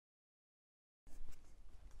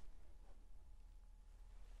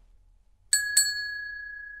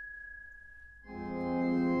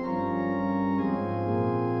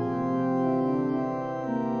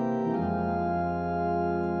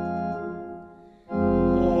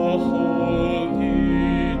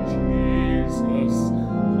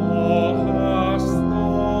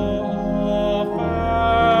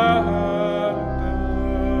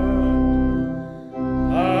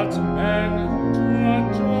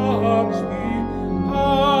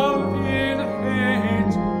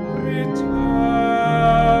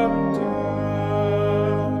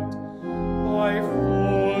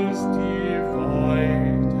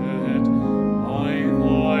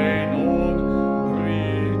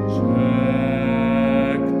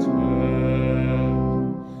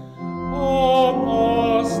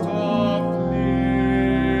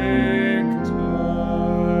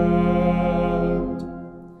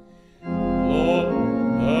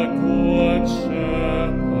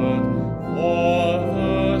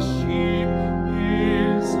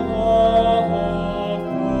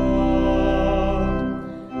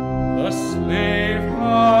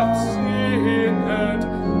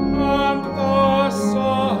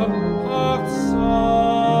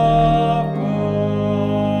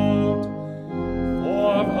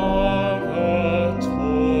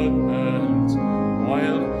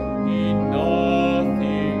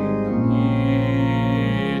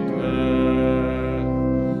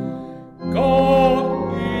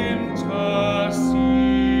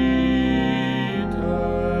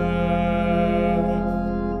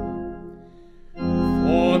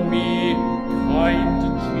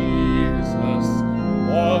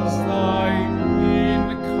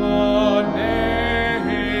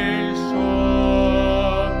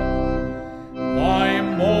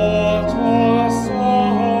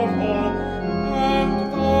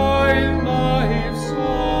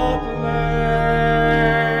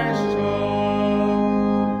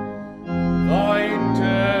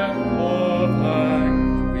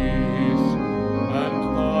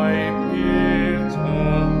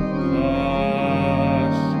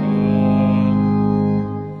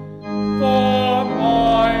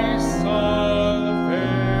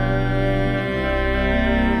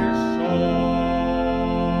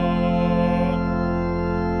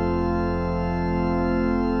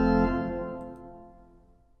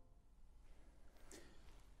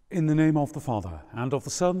In the name of the Father, and of the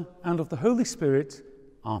Son, and of the Holy Spirit.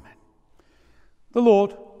 Amen. The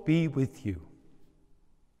Lord be with you.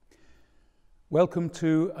 Welcome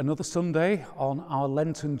to another Sunday on our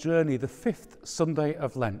Lenten journey, the fifth Sunday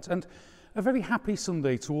of Lent, and a very happy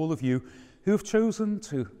Sunday to all of you who have chosen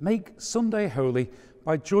to make Sunday holy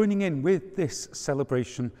by joining in with this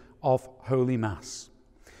celebration of Holy Mass.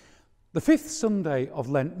 The fifth Sunday of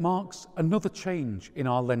Lent marks another change in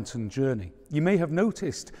our Lenten journey. You may have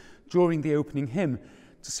noticed during the opening hymn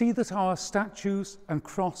to see that our statues and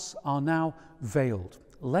cross are now veiled.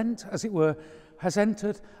 Lent, as it were, has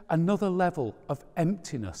entered another level of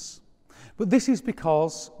emptiness. But this is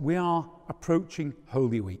because we are approaching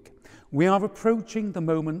Holy Week. We are approaching the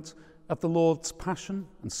moment of the Lord's passion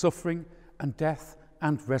and suffering and death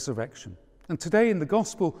and resurrection. And today in the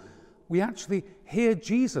Gospel, we actually hear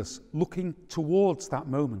Jesus looking towards that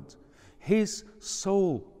moment. His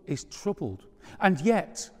soul is troubled, and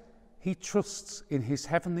yet he trusts in his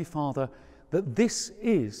heavenly Father that this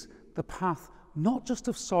is the path not just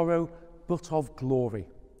of sorrow, but of glory.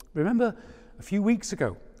 Remember a few weeks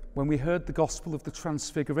ago when we heard the Gospel of the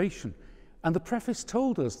Transfiguration, and the preface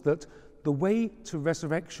told us that the way to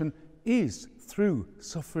resurrection is through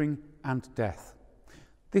suffering and death.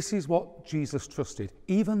 This is what Jesus trusted.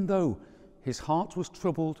 Even though his heart was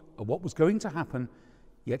troubled at what was going to happen,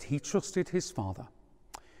 yet he trusted his Father.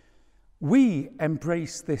 We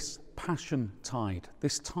embrace this passion tide,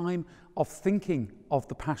 this time of thinking of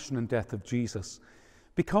the passion and death of Jesus,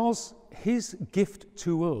 because his gift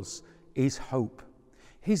to us is hope.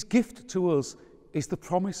 His gift to us is the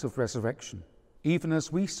promise of resurrection. Even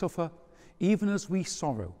as we suffer, even as we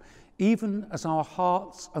sorrow, even as our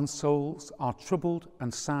hearts and souls are troubled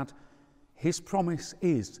and sad, his promise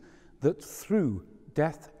is that through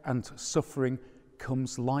death and suffering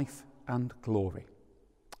comes life and glory.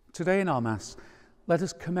 Today in our Mass, let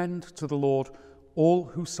us commend to the Lord all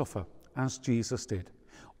who suffer as Jesus did,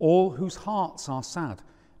 all whose hearts are sad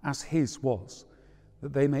as his was,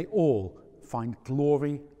 that they may all find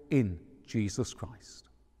glory in Jesus Christ.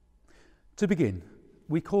 To begin,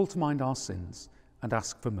 we call to mind our sins and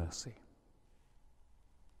ask for mercy.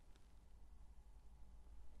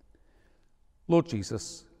 Lord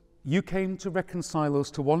Jesus, you came to reconcile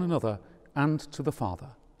us to one another and to the Father.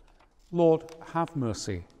 Lord, have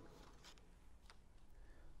mercy.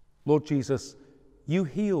 Lord Jesus, you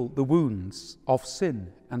heal the wounds of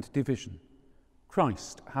sin and division.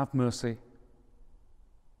 Christ, have mercy.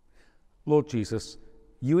 Lord Jesus,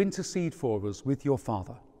 you intercede for us with your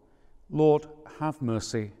Father. Lord, have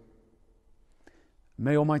mercy.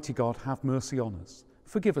 May Almighty God have mercy on us,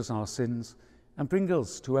 forgive us our sins, and bring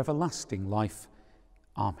us to everlasting life.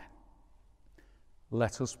 Amen.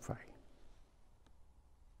 Let us pray.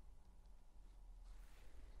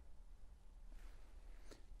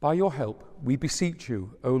 By your help, we beseech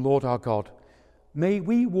you, O Lord our God, may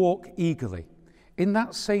we walk eagerly in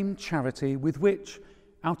that same charity with which,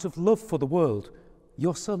 out of love for the world,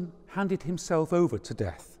 your Son handed himself over to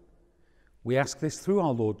death. We ask this through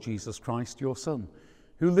our Lord Jesus Christ, your Son,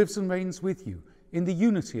 who lives and reigns with you in the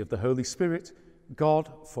unity of the Holy Spirit, God,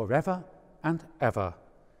 forever and ever.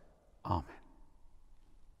 Amen.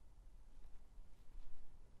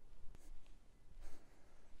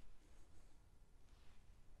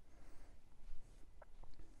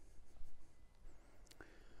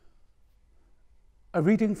 A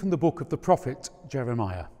reading from the book of the prophet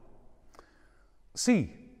Jeremiah.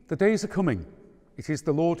 See, the days are coming, it is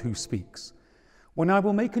the Lord who speaks, when I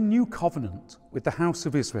will make a new covenant with the house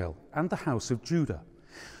of Israel and the house of Judah,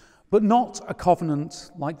 but not a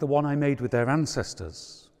covenant like the one I made with their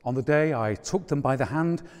ancestors on the day I took them by the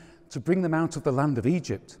hand to bring them out of the land of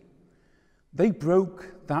Egypt. They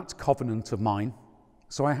broke that covenant of mine,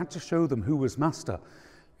 so I had to show them who was master.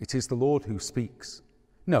 It is the Lord who speaks.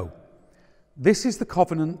 No, this is the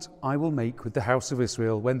covenant I will make with the house of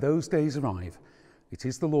Israel when those days arrive. It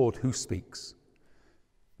is the Lord who speaks.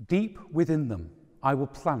 Deep within them I will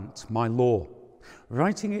plant my law,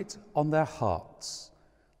 writing it on their hearts.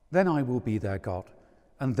 Then I will be their God,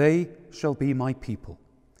 and they shall be my people.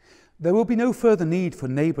 There will be no further need for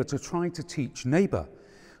neighbor to try to teach neighbor,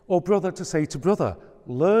 or brother to say to brother,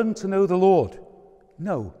 learn to know the Lord.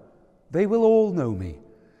 No, they will all know me,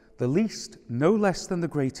 the least no less than the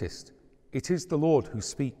greatest. It is the Lord who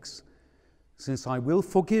speaks, since I will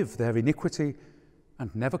forgive their iniquity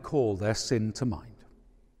and never call their sin to mind.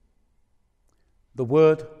 The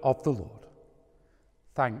word of the Lord.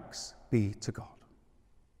 Thanks be to God.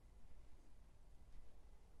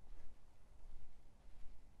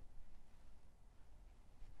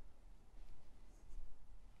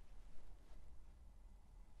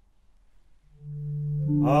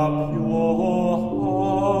 A pure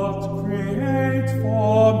heart create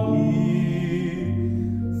for me,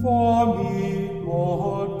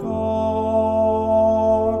 Lord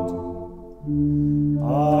God. A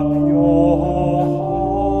pure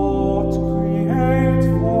heart create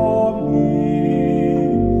for me,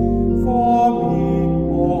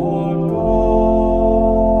 Lord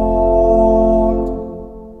God.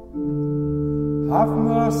 Have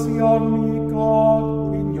mercy on me,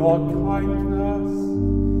 God, in your kindness.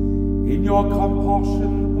 In your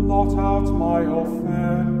compassion, blot out my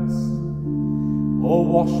offense. Oh,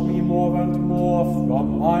 wash me more and more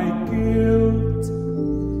from my guilt,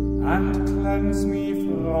 and cleanse me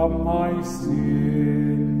from my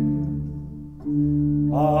sin.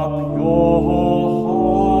 A pure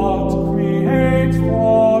heart create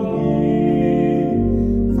for me,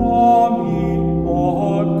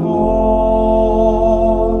 Lord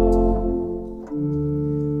God.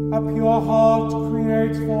 A pure heart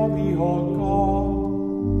create for me, O God.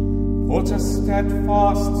 Put a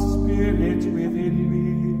steadfast spirit within me.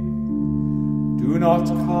 Do not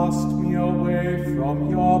cast me away from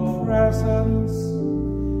your presence,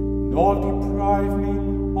 nor deprive me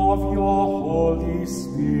of your Holy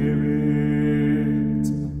Spirit.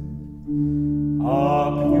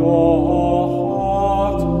 A pure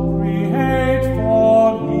heart create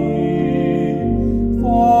for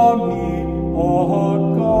me, O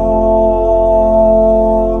God.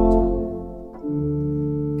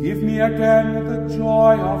 Give me again the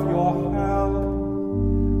joy of your help.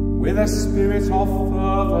 With a spirit of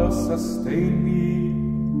fervor sustain me,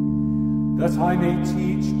 that I may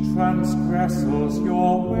teach transgressors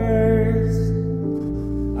your ways,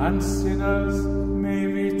 and sinners may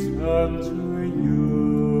return to you.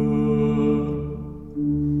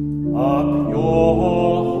 A pure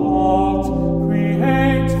heart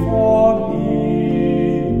create for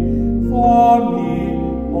me,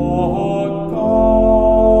 O God.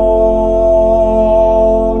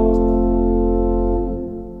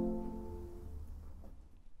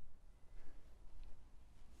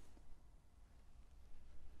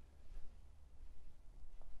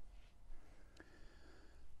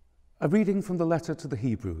 A reading from the letter to the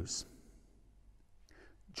Hebrews.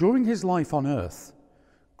 During his life on earth,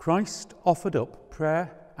 Christ offered up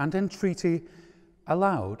prayer and entreaty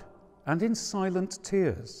aloud and in silent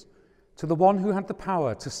tears to the one who had the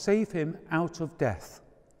power to save him out of death.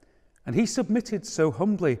 And he submitted so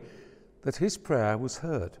humbly that his prayer was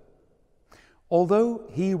heard. Although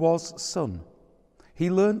he was Son, he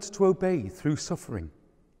learnt to obey through suffering.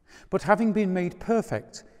 But having been made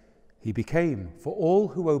perfect, he became, for all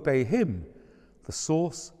who obey him, the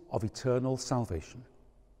source of eternal salvation.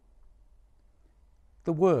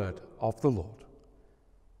 The word of the Lord.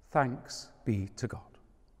 Thanks be to God.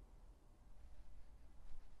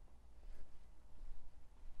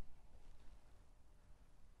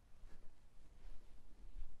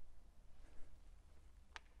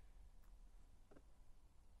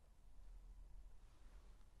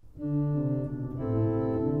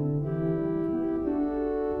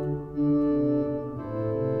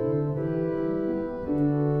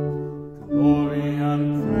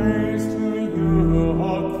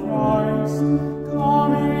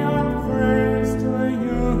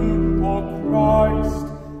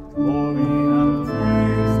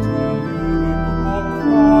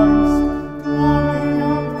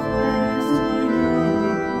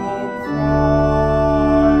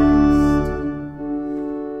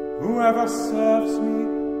 Whoever serves me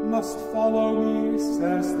must follow me,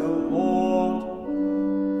 says the Lord.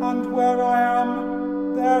 And where I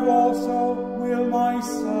am, there also will my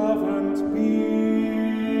servant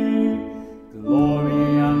be.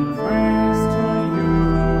 Glory and praise to you,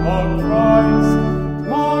 O Christ.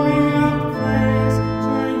 Glory and praise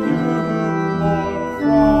to you, O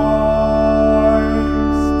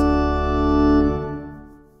Christ.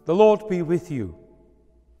 The Lord be with you.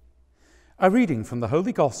 A reading from the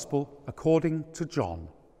Holy Gospel according to John.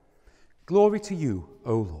 Glory to you,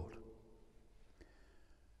 O Lord.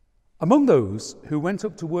 Among those who went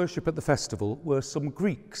up to worship at the festival were some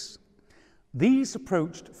Greeks. These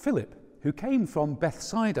approached Philip, who came from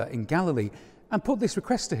Bethsaida in Galilee, and put this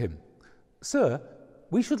request to him: "Sir,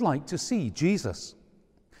 we should like to see Jesus."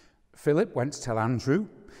 Philip went to tell Andrew,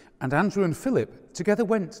 and Andrew and Philip together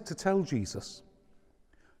went to tell Jesus.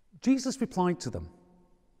 Jesus replied to them,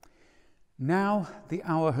 "Now the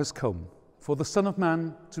hour has come for the Son of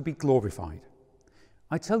Man to be glorified.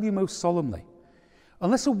 I tell you most solemnly,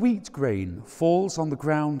 unless a wheat grain falls on the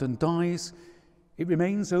ground and dies, it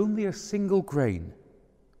remains only a single grain.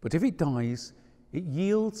 But if it dies, it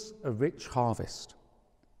yields a rich harvest.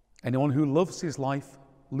 Anyone who loves his life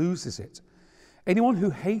loses it, Anyone who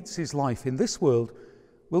hates his life in this world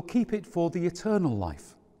will keep it for the eternal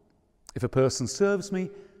life. If a person serves me,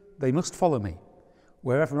 they must follow me.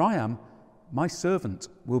 Wherever I am, my servant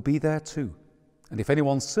will be there too. And if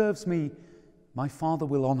anyone serves me, my Father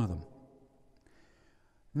will honor them.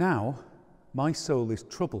 Now my soul is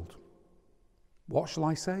troubled. What shall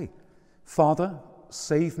I say? Father,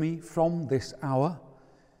 save me from this hour.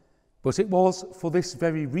 But it was for this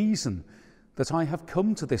very reason that I have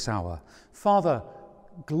come to this hour. Father,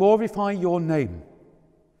 glorify your name.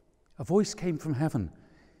 A voice came from heaven.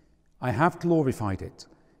 I have glorified it,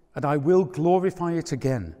 and I will glorify it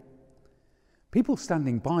again. People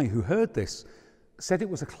standing by who heard this said it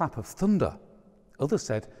was a clap of thunder. Others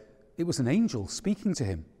said it was an angel speaking to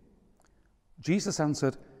him. Jesus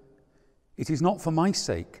answered, "It is not for my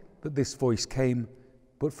sake that this voice came,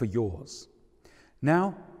 but for yours.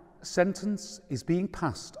 Now sentence is being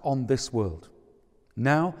passed on this world.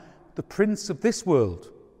 Now the prince of this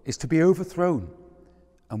world is to be overthrown,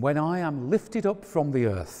 and when I am lifted up from the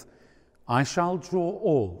earth, I shall draw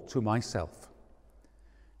all to myself."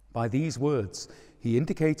 By these words, he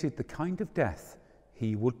indicated the kind of death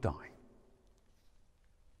he would die.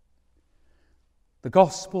 The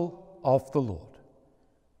Gospel of the Lord.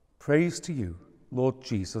 Praise to you, Lord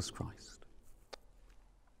Jesus Christ.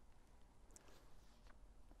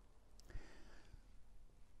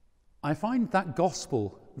 I find that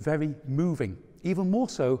Gospel very moving, even more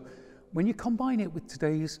so when you combine it with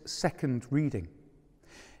today's second reading.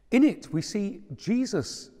 In it, we see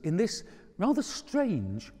Jesus in this rather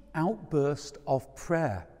strange outburst of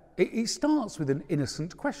prayer. It starts with an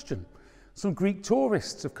innocent question. Some Greek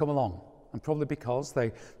tourists have come along, and probably because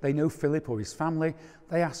they know Philip or his family,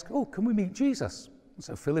 they ask, "Oh, can we meet Jesus?"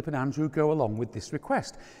 So Philip and Andrew go along with this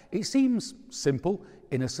request. It seems simple,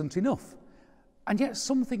 innocent enough. And yet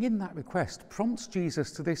something in that request prompts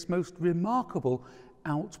Jesus to this most remarkable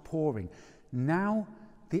outpouring. Now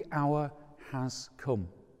the hour has come.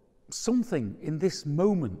 Something in this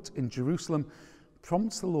moment in Jerusalem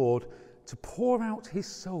prompts the Lord to pour out his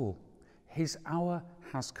soul. His hour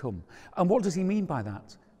has come. And what does he mean by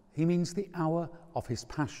that? He means the hour of his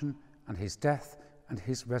passion and his death and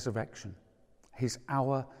his resurrection. His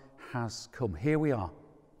hour has come. Here we are.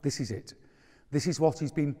 This is it. This is what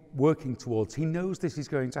he's been working towards. He knows this is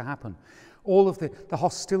going to happen. All of the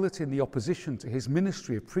hostility and the opposition to his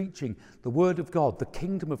ministry of preaching the word of God, the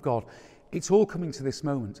kingdom of God, it's all coming to this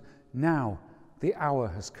moment. Now the hour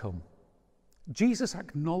has come. Jesus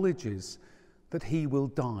acknowledges that he will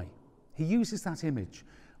die. He uses that image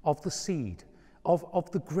of the seed,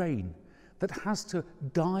 of the grain that has to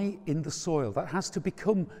die in the soil, that has to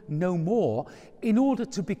become no more in order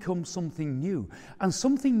to become something new, and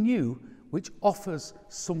something new which offers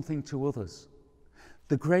something to others.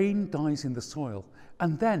 The grain dies in the soil,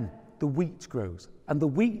 and then the wheat grows, and the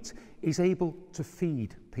wheat is able to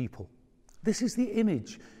feed people. This is the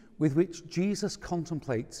image with which Jesus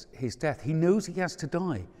contemplates his death. He knows he has to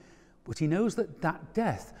die, but he knows that that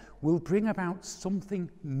death will bring about something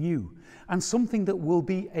new, and something that will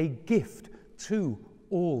be a gift to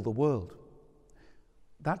all the world.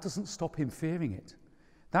 That doesn't stop him fearing it.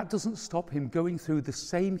 That doesn't stop him going through the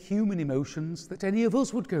same human emotions that any of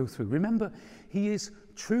us would go through. Remember, he is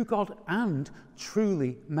true God and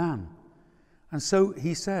truly man. And so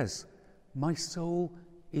he says, "My soul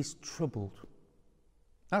is troubled."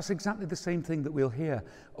 That's exactly the same thing that we'll hear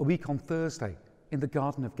a week on Thursday in the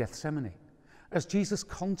Garden of Gethsemane, as Jesus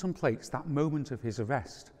contemplates that moment of his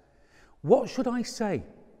arrest. What should I say?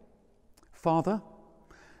 Father,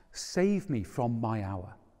 save me from my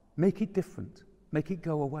hour. Make it different. Make it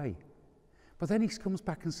go away. But then he comes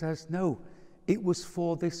back and says, no, it was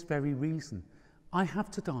for this very reason. I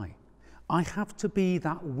have to die. I have to be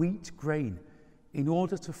that wheat grain in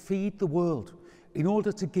order to feed the world, in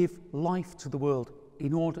order to give life to the world,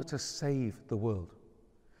 in order to save the world.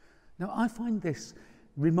 Now, I find this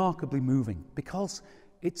remarkably moving because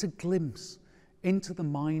it's a glimpse into the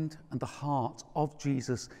mind and the heart of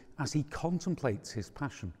Jesus as he contemplates his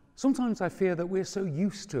passion. Sometimes I fear that we're so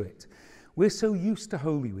used to it. We're so used to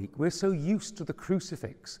Holy Week. We're so used to the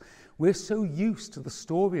crucifix. We're so used to the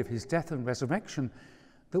story of his death and resurrection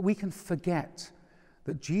that we can forget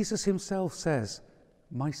that Jesus himself says,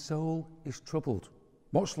 "My soul is troubled.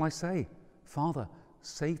 What shall I say? Father,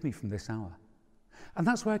 save me from this hour." And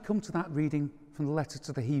that's where I come to that reading from the letter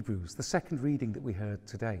to the Hebrews, the second reading that we heard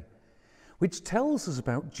today, which tells us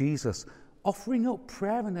about Jesus offering up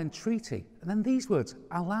prayer and entreaty, and then these words,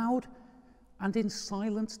 aloud and in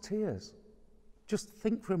silent tears. Just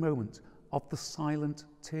think for a moment of the silent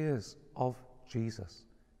tears of Jesus.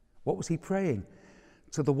 What was he praying?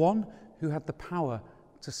 To the one who had the power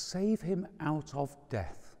to save him out of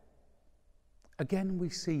death. Again, we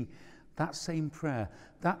see that same prayer,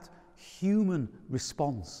 that human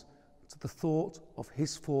response to the thought of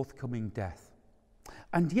his forthcoming death.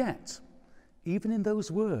 And yet, even in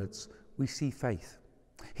those words, we see faith.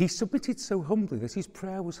 He submitted so humbly that his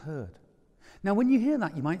prayer was heard. Now, when you hear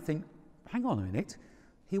that, you might think, hang on a minute,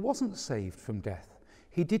 he wasn't saved from death.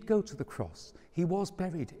 He did go to the cross. He was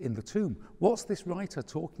buried in the tomb. What's this writer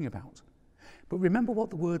talking about? But remember what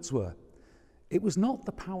the words were. It was not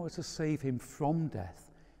the power to save him from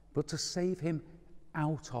death, but to save him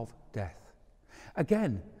out of death.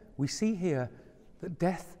 Again, we see here that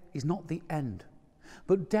death is not the end,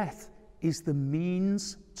 but death is the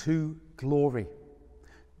means to glory.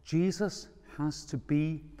 Jesus has to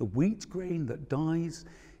be the wheat grain that dies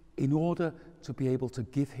in order to be able to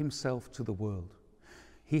give himself to the world.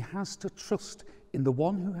 He has to trust in the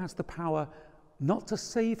one who has the power not to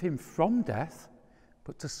save him from death,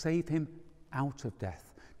 but to save him out of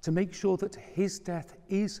death, to make sure that his death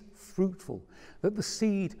is fruitful, that the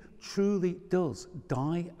seed truly does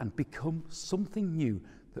die and become something new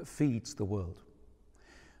that feeds the world.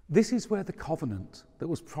 This is where the covenant that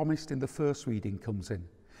was promised in the first reading comes in.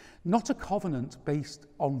 Not a covenant based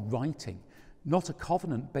on writing, not a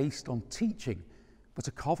covenant based on teaching, but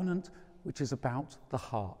a covenant which is about the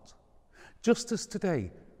heart. Just as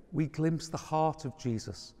today we glimpse the heart of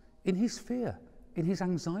Jesus in his fear, in his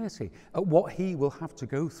anxiety at what he will have to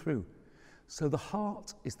go through. So the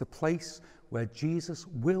heart is the place where Jesus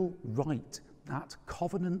will write that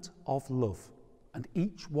covenant of love, and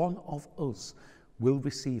each one of us will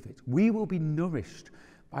receive it. We will be nourished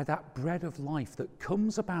by that bread of life that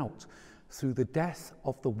comes about through the death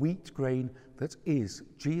of the wheat grain that is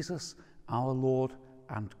Jesus, our Lord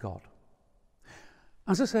and God.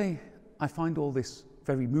 As I say, I find all this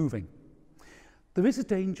very moving. There is a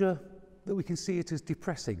danger that we can see it as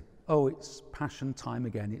depressing. Oh, it's Passion time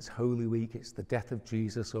again, it's Holy Week, it's the death of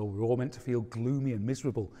Jesus, oh, we're all meant to feel gloomy and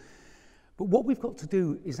miserable. But what we've got to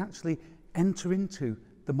do is actually enter into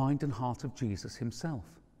the mind and heart of Jesus himself,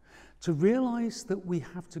 to realise that we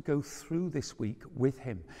have to go through this week with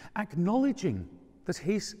him, acknowledging that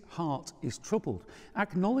his heart is troubled,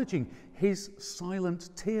 acknowledging his silent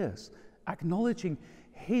tears, acknowledging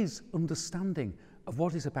his understanding of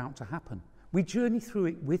what is about to happen. We journey through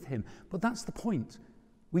it with him, but that's the point.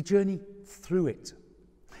 We journey through it.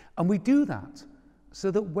 And we do that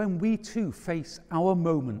so that when we too face our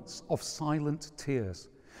moments of silent tears,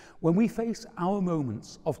 when we face our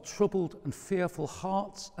moments of troubled and fearful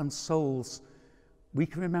hearts and souls, we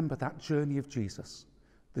can remember that journey of Jesus,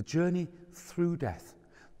 the journey through death,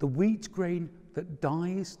 the wheat grain that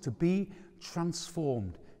dies to be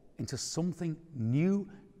transformed into something new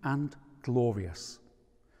and glorious.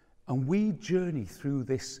 And we journey through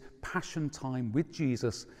this passion time with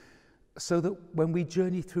Jesus so that when we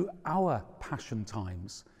journey through our passion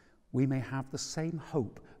times, we may have the same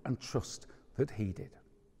hope and trust that he did.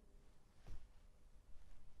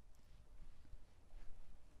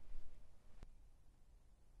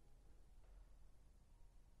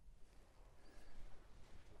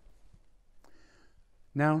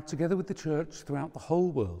 Now, together with the church throughout the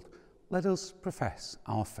whole world, let us profess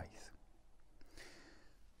our faith.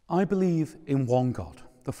 I believe in one God,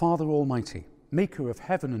 the Father Almighty, maker of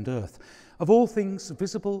heaven and earth, of all things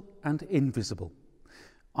visible and invisible.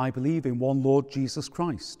 I believe in one Lord Jesus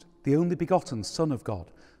Christ, the only begotten Son of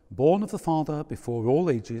God, born of the Father before all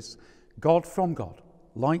ages, God from God,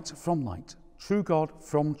 light from light, true God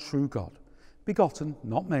from true God, begotten,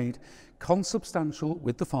 not made, consubstantial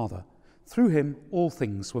with the Father. Through him all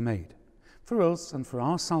things were made. For us and for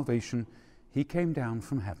our salvation he came down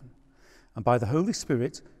from heaven, and by the Holy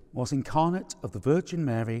Spirit was incarnate of the Virgin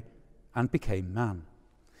Mary and became man.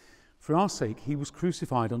 For our sake he was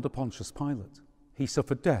crucified under Pontius Pilate. He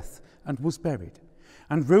suffered death and was buried,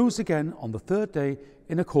 and rose again on the third day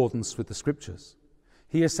in accordance with the Scriptures.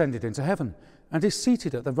 He ascended into heaven and is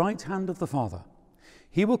seated at the right hand of the Father.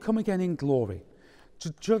 He will come again in glory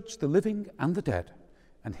to judge the living and the dead,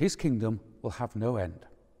 and his kingdom will have no end.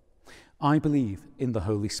 I believe in the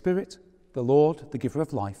Holy Spirit, the Lord, the giver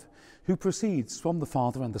of life, who proceeds from the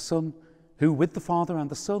Father and the Son, who with the Father and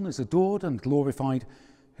the Son is adored and glorified,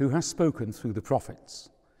 who has spoken through the prophets.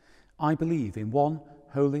 I believe in one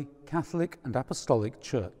holy, Catholic and Apostolic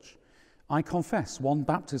Church. I confess one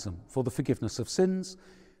baptism for the forgiveness of sins,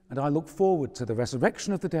 and I look forward to the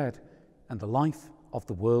resurrection of the dead and the life of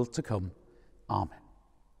the world to come. Amen.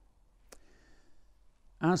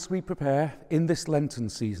 As we prepare in this Lenten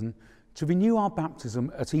season to renew our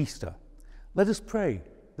baptism at Easter, let us pray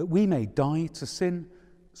that we may die to sin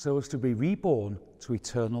so as to be reborn to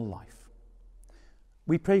eternal life.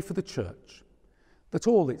 We pray for the Church, that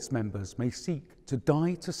all its members may seek to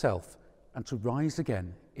die to self and to rise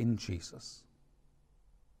again in Jesus.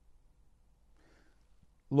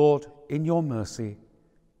 Lord, in your mercy,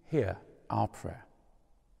 hear our prayer.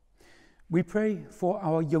 We pray for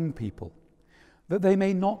our young people, that they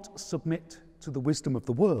may not submit to the wisdom of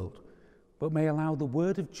the world, but may allow the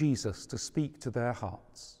word of Jesus to speak to their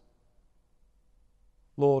hearts.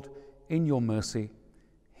 Lord, in your mercy,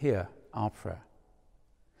 hear our prayer.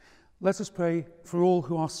 Let us pray for all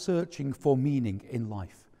who are searching for meaning in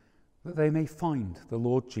life, that they may find the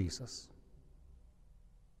Lord Jesus.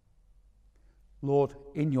 Lord,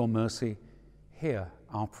 in your mercy, hear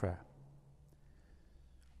our prayer.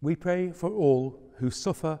 We pray for all who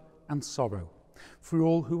suffer and sorrow, for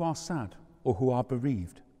all who are sad or who are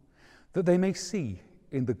bereaved, that they may see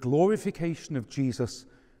in the glorification of Jesus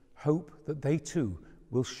hope that they too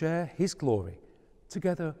will share his glory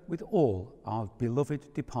together with all our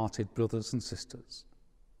beloved departed brothers and sisters.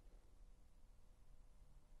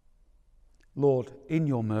 Lord, in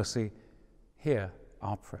your mercy, hear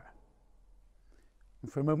our prayer.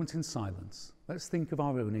 And for a moment in silence, let's think of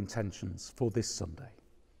our own intentions for this Sunday.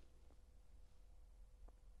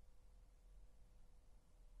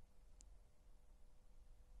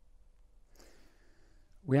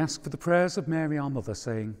 We ask for the prayers of Mary our Mother,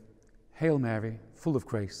 saying, Hail Mary, full of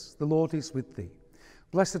grace, the Lord is with thee.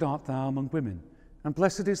 Blessed art thou among women, and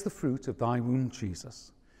blessed is the fruit of thy womb,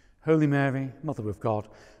 Jesus. Holy Mary, Mother of God,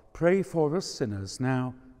 pray for us sinners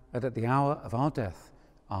now and at the hour of our death.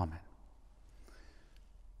 Amen.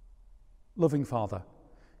 Loving Father,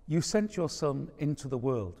 you sent your Son into the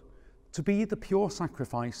world to be the pure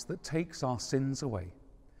sacrifice that takes our sins away.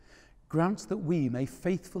 Grant that we may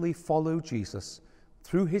faithfully follow Jesus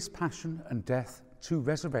through his passion and death to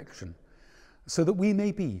resurrection, so that we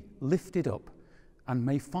may be lifted up and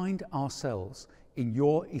may find ourselves in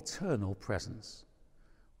your eternal presence.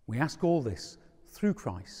 We ask all this through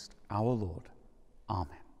Christ our Lord.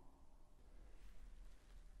 Amen.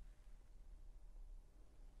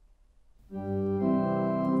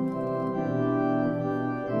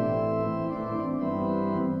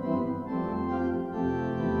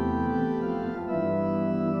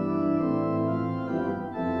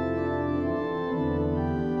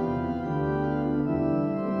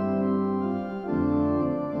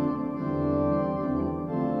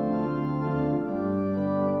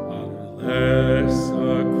 Unless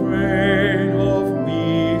a grain of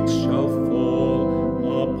wheat shall fall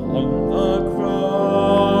upon the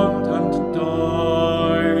ground and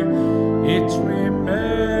die, it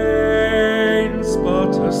remains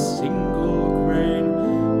but a single grain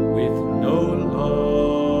with no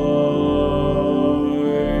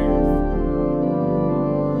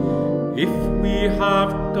life. If we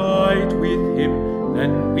have died with him,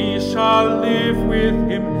 then we shall live with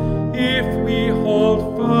him. If we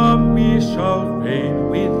hold firm, we shall reign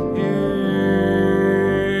with him.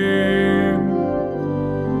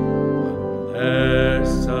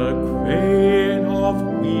 Unless a grain of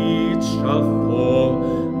wheat shall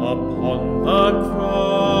fall upon the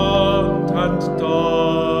ground and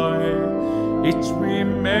die, it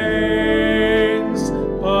remains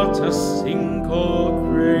but a single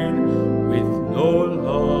grain with no life.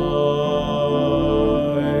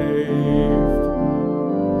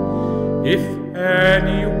 If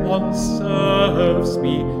anyone serves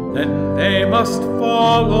me, then they must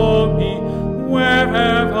follow me.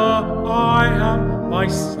 Wherever I am, my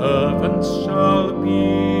servant shall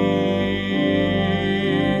be.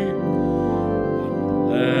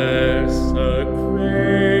 Unless a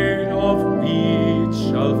grain of wheat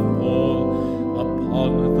shall fall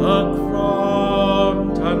upon the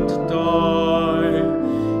ground and die,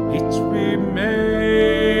 it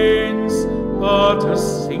remains but a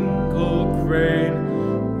single grain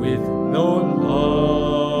with no life.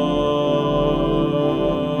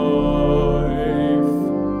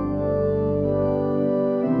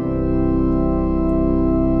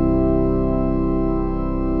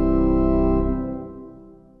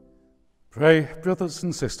 Pray, brothers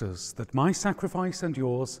and sisters, that my sacrifice and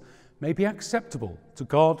yours may be acceptable to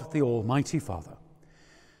God the Almighty Father.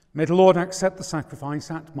 May the Lord accept the sacrifice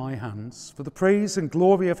at my hands for the praise and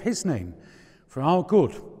glory of his name, for our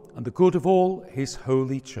good and the good of all his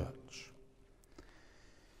holy church.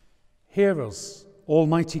 Hear us,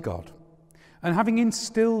 Almighty God, and having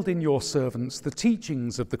instilled in your servants the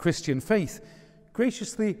teachings of the Christian faith,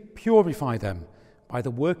 graciously purify them by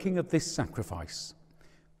the working of this sacrifice.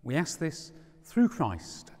 We ask this through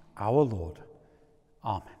Christ our Lord.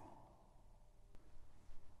 Amen.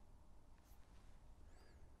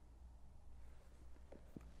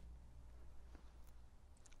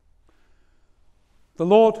 The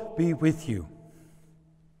Lord be with you.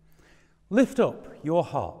 Lift up your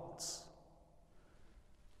hearts.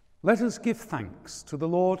 Let us give thanks to the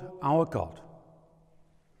Lord our God.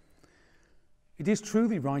 It is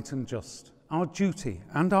truly right and just, our duty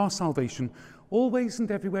and our salvation, always and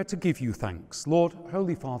everywhere to give you thanks, Lord,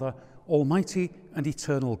 Holy Father, Almighty and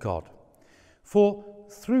eternal God. For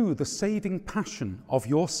through the saving passion of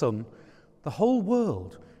your Son, the whole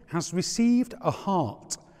world has received a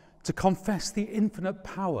heart to confess the infinite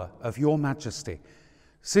power of your majesty,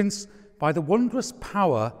 since by the wondrous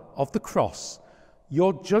power of the cross,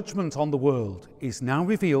 your judgment on the world is now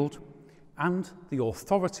revealed, and the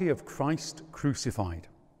authority of Christ crucified.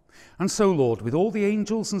 And so, Lord, with all the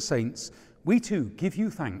angels and saints, we too give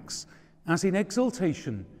you thanks, as in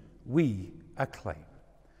exultation we acclaim.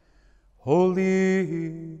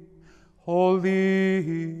 Holy,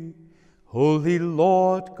 holy, holy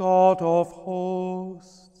Lord God of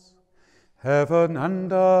hosts, heaven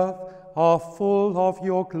and earth are full of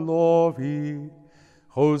your glory.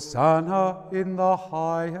 Hosanna in the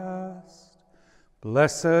highest.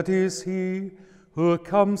 Blessed is he who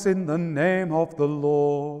comes in the name of the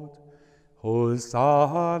Lord.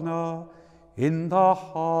 Hosanna in the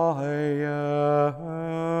highest.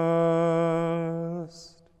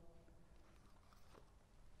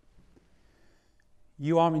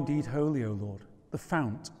 You are indeed holy, O Lord, the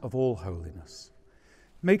fount of all holiness.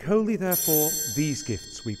 Make holy, therefore, these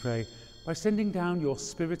gifts, we pray, by sending down your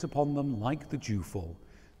Spirit upon them like the dewfall,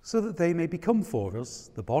 so that they may become for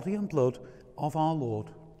us the body and blood of our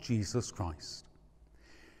Lord Jesus Christ.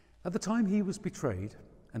 At the time he was betrayed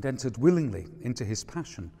and entered willingly into his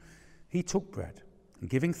passion, he took bread, and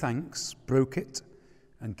giving thanks, broke it,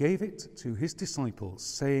 and gave it to his disciples,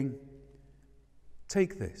 saying,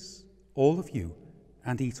 "Take this, all of you,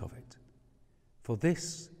 and eat of it, for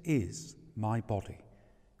this is my body,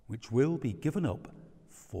 which will be given up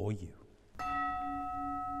for you."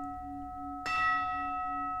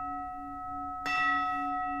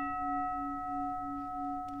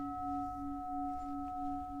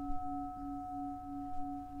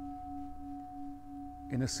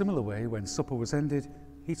 In a similar way, when supper was ended,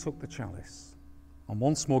 he took the chalice, and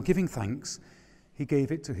once more giving thanks, he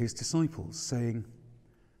gave it to his disciples, saying,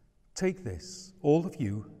 "Take this, all of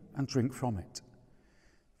you, and drink from it,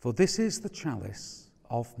 for this is the chalice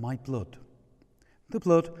of my blood, the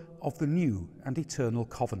blood of the new and eternal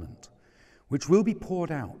covenant, which will be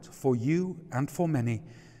poured out for you and for many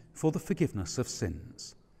for the forgiveness of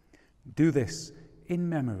sins. Do this in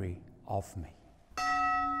memory of me."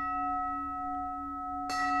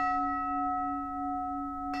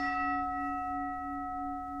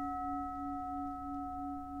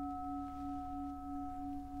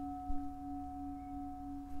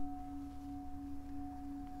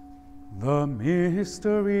 The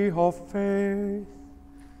mystery of faith.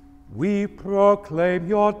 We proclaim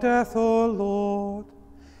your death, O Lord,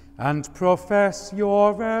 and profess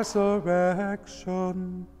your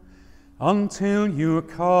resurrection until you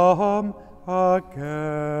come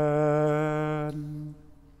again.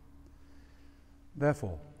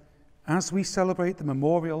 Therefore, as we celebrate the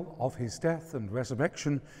memorial of his death and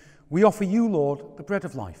resurrection, we offer you, Lord, the bread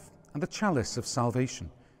of life and the chalice of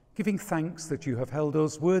salvation, giving thanks that you have held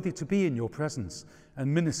us worthy to be in your presence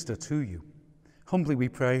and minister to you. Humbly we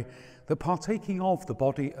pray that, partaking of the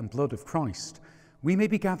body and blood of Christ, we may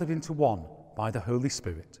be gathered into one by the Holy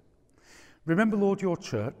Spirit. Remember, Lord, your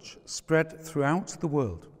church spread throughout the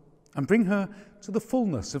world, and bring her to the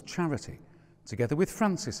fullness of charity, together with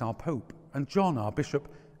Francis, our Pope, and John, our Bishop,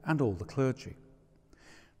 and all the clergy.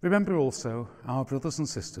 Remember also our brothers and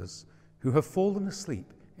sisters who have fallen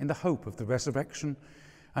asleep in the hope of the resurrection,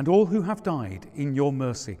 and all who have died in your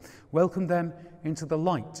mercy. Welcome them into the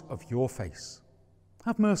light of your face.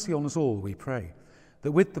 Have mercy on us all, we pray,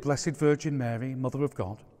 that with the Blessed Virgin Mary, Mother of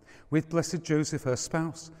God, with blessed Joseph, her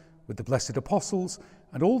spouse, with the blessed apostles,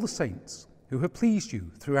 and all the saints who have pleased you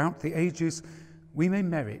throughout the ages, we may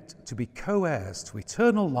merit to be co-heirs to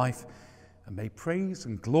eternal life, and may praise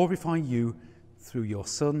and glorify you through your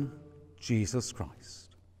Son, Jesus Christ.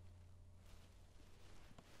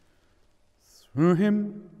 Through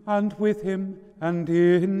him, and with him, and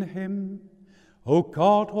in him, O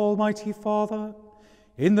God, Almighty Father,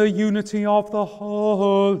 in the unity of the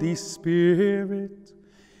Holy Spirit,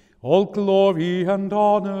 all glory and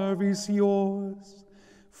honor is yours,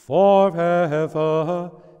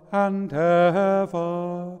 forever and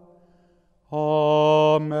ever.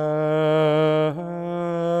 Amen.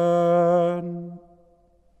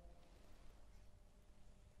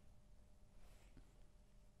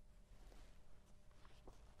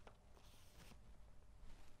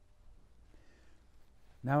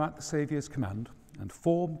 Now, at the Saviour's command, and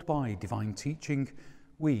formed by divine teaching,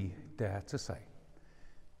 we dare to say,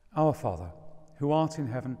 Our Father, who art in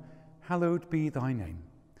heaven, hallowed be thy name.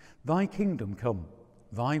 Thy kingdom come,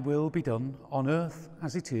 thy will be done on earth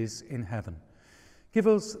as it is in heaven. Give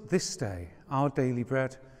us this day our daily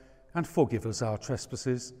bread, and forgive us our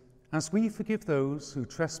trespasses, as we forgive those who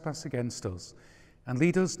trespass against us. And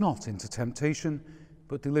lead us not into temptation,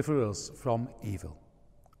 but deliver us from evil.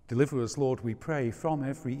 Deliver us, Lord, we pray, from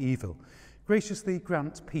every evil. Graciously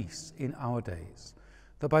grant peace in our days,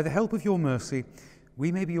 that by the help of your mercy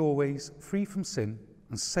we may be always free from sin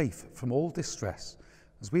and safe from all distress,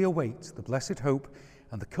 as we await the blessed hope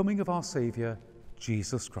and the coming of our Saviour,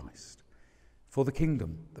 Jesus Christ. For the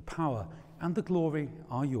kingdom, the power, and the glory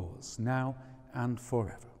are yours, now and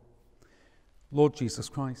forever. Lord Jesus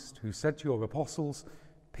Christ, who said to your apostles,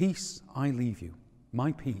 Peace I leave you,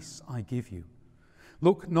 my peace I give you.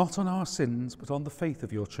 Look not on our sins, but on the faith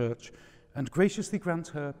of your church, and graciously grant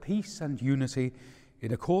her peace and unity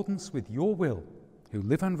in accordance with your will, who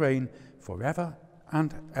live and reign forever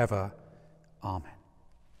and ever. Amen.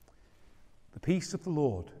 The peace of the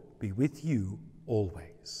Lord be with you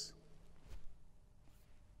always.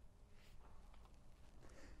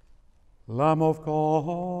 Lamb of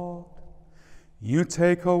God, you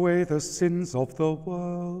take away the sins of the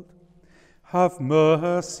world. Have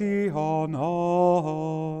mercy on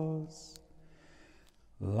us.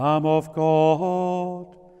 Lamb of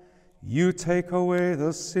God, you take away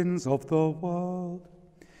the sins of the world.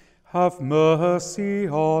 Have mercy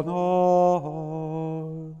on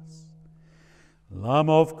us. Lamb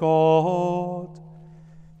of God,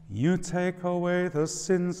 you take away the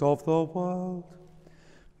sins of the world.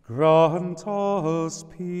 Grant us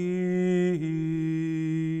peace.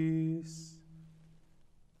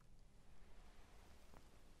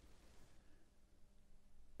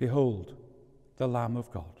 Behold the Lamb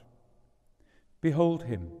of God. Behold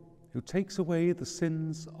him who takes away the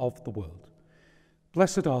sins of the world.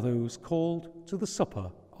 Blessed are those called to the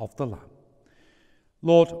supper of the Lamb.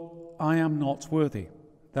 Lord, I am not worthy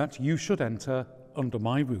that you should enter under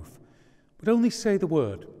my roof, but only say the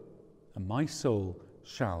word, and my soul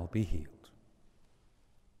shall be healed.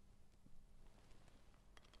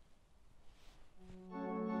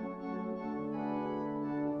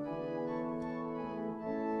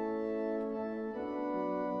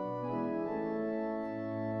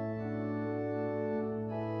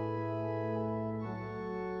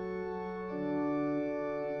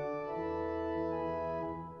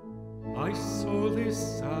 My soul is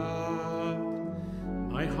sad,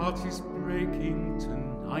 my heart is breaking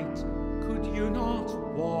tonight. Could you not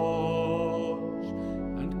watch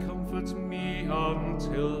and comfort me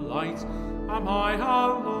until light? Am I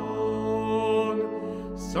alone,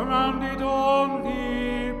 surrounded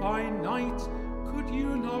only by night? Could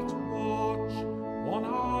you not watch 1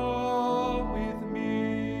 hour with me?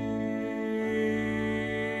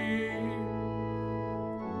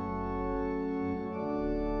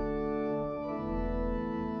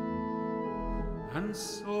 And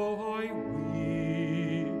so I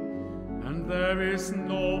weep, and there is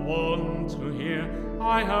no one to hear.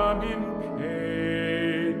 I am in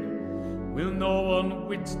pain. Will no one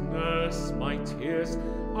witness my tears?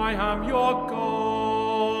 I am your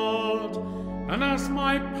God, and as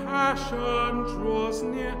my passion draws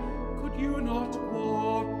near, could you not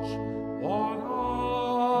watch 1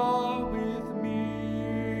 hour with me?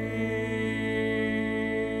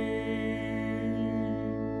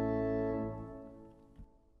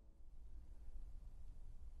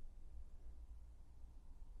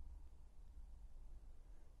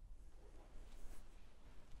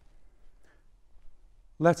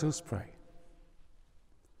 Let us pray.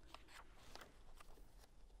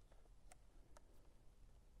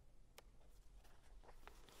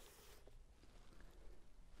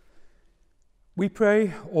 We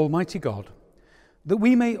pray, Almighty God, that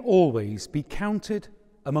we may always be counted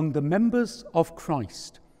among the members of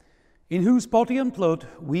Christ, in whose body and blood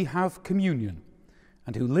we have communion,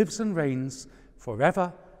 and who lives and reigns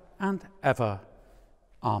forever and ever.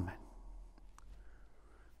 Amen.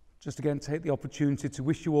 Just again take the opportunity to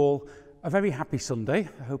wish you all a very happy Sunday.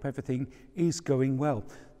 I hope everything is going well.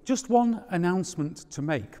 Just one announcement to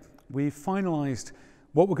make. We've finalised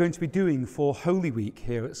what we're going to be doing for Holy Week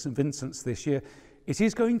here at St Vincent's this year. It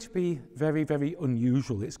is going to be very, very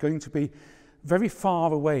unusual. It's going to be very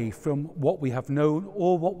far away from what we have known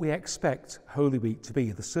or what we expect Holy Week to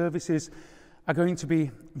be. The services are going to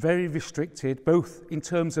be very restricted, both in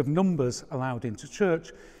terms of numbers allowed into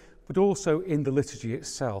church, but also in the liturgy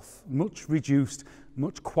itself, much reduced,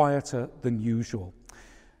 much quieter than usual.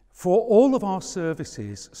 For all of our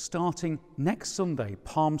services starting next Sunday,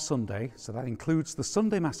 Palm Sunday, so that includes the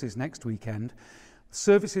Sunday Masses next weekend,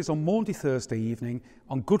 services on Maundy Thursday evening,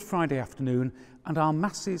 on Good Friday afternoon, and our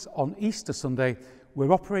Masses on Easter Sunday,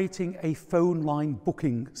 we're operating a phone line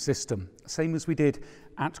booking system, same as we did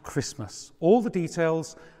at Christmas. All the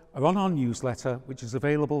details are on our newsletter, which is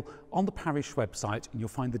available on the parish website, and you'll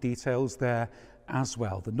find the details there as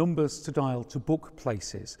well, the numbers to dial to book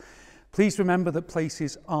places. Please remember that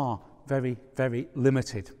places are very, very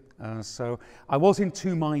limited. So I was in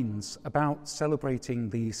two minds about celebrating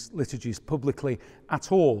these liturgies publicly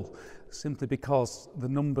at all, simply because the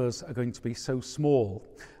numbers are going to be so small.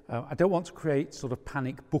 I don't want to create sort of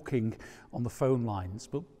panic booking on the phone lines,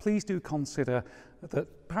 but please do consider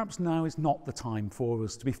that perhaps now is not the time for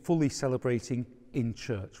us to be fully celebrating in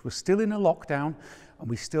church. We're still in a lockdown and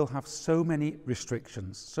we still have so many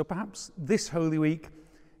restrictions. So perhaps this Holy Week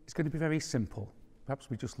is going to be very simple. Perhaps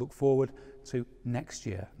we just look forward to next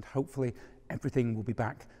year and hopefully everything will be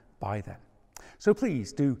back by then. So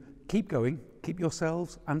please do keep going, keep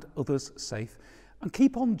yourselves and others safe, and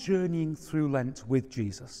keep on journeying through Lent with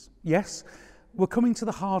Jesus. Yes, we're coming to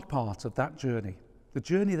the hard part of that journey, the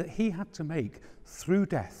journey that he had to make through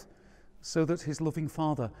death so that his loving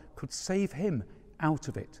Father could save him out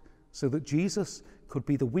of it, so that Jesus could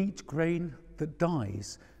be the wheat grain that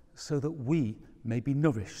dies so that we may be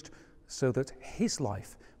nourished, so that his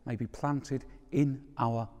life may be planted in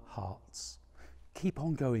our hearts. Keep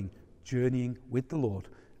on going, journeying with the Lord,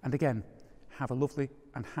 and again, have a lovely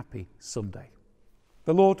and happy Sunday.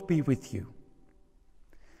 The Lord be with you.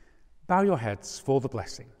 Bow your heads for the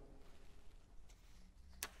blessing.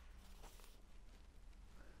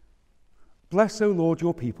 Bless, O Lord,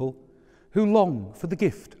 your people, who long for the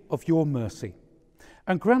gift of your mercy,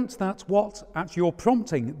 and grant that what at your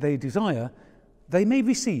prompting they desire, they may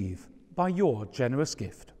receive by your generous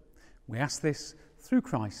gift. We ask this through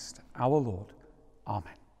Christ our Lord.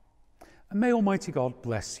 Amen. And may Almighty God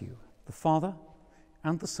bless you, the Father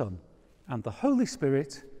and the Son and the Holy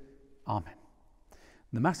Spirit. Amen.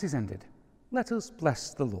 The Mass is ended. Let us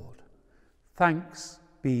bless the Lord. Thanks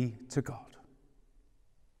be to God.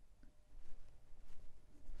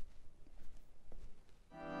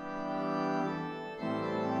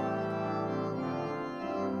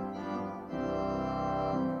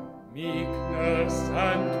 Meekness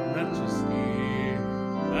and majesty,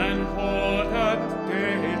 manhood and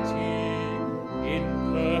deity, in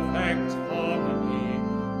perfect harmony,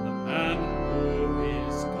 the man who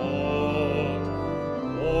is God,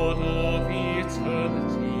 Lord of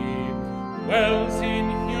eternity, dwells in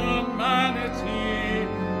humanity,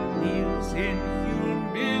 kneels in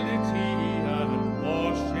humility, and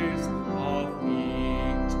washes our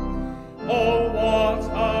feet. Oh, what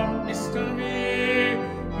a mystery!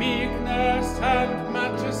 Meekness and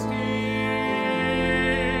majesty,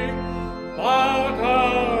 bow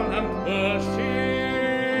down and worship,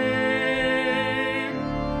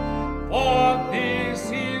 for this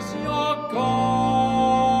is your God,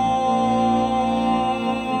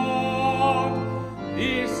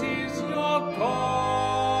 this is your God.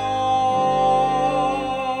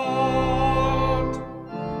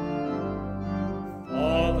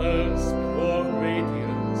 Father's pure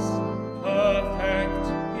radiance, perfect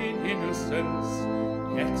innocence,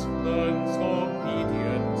 yet learns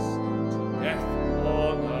obedience to death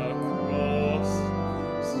on a cross,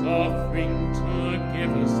 suffering to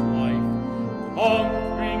give us life,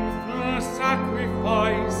 conquering through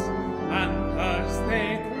sacrifice, and as they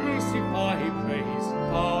crucify, praise,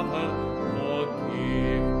 Father,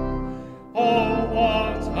 forgive. Oh,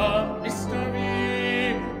 what a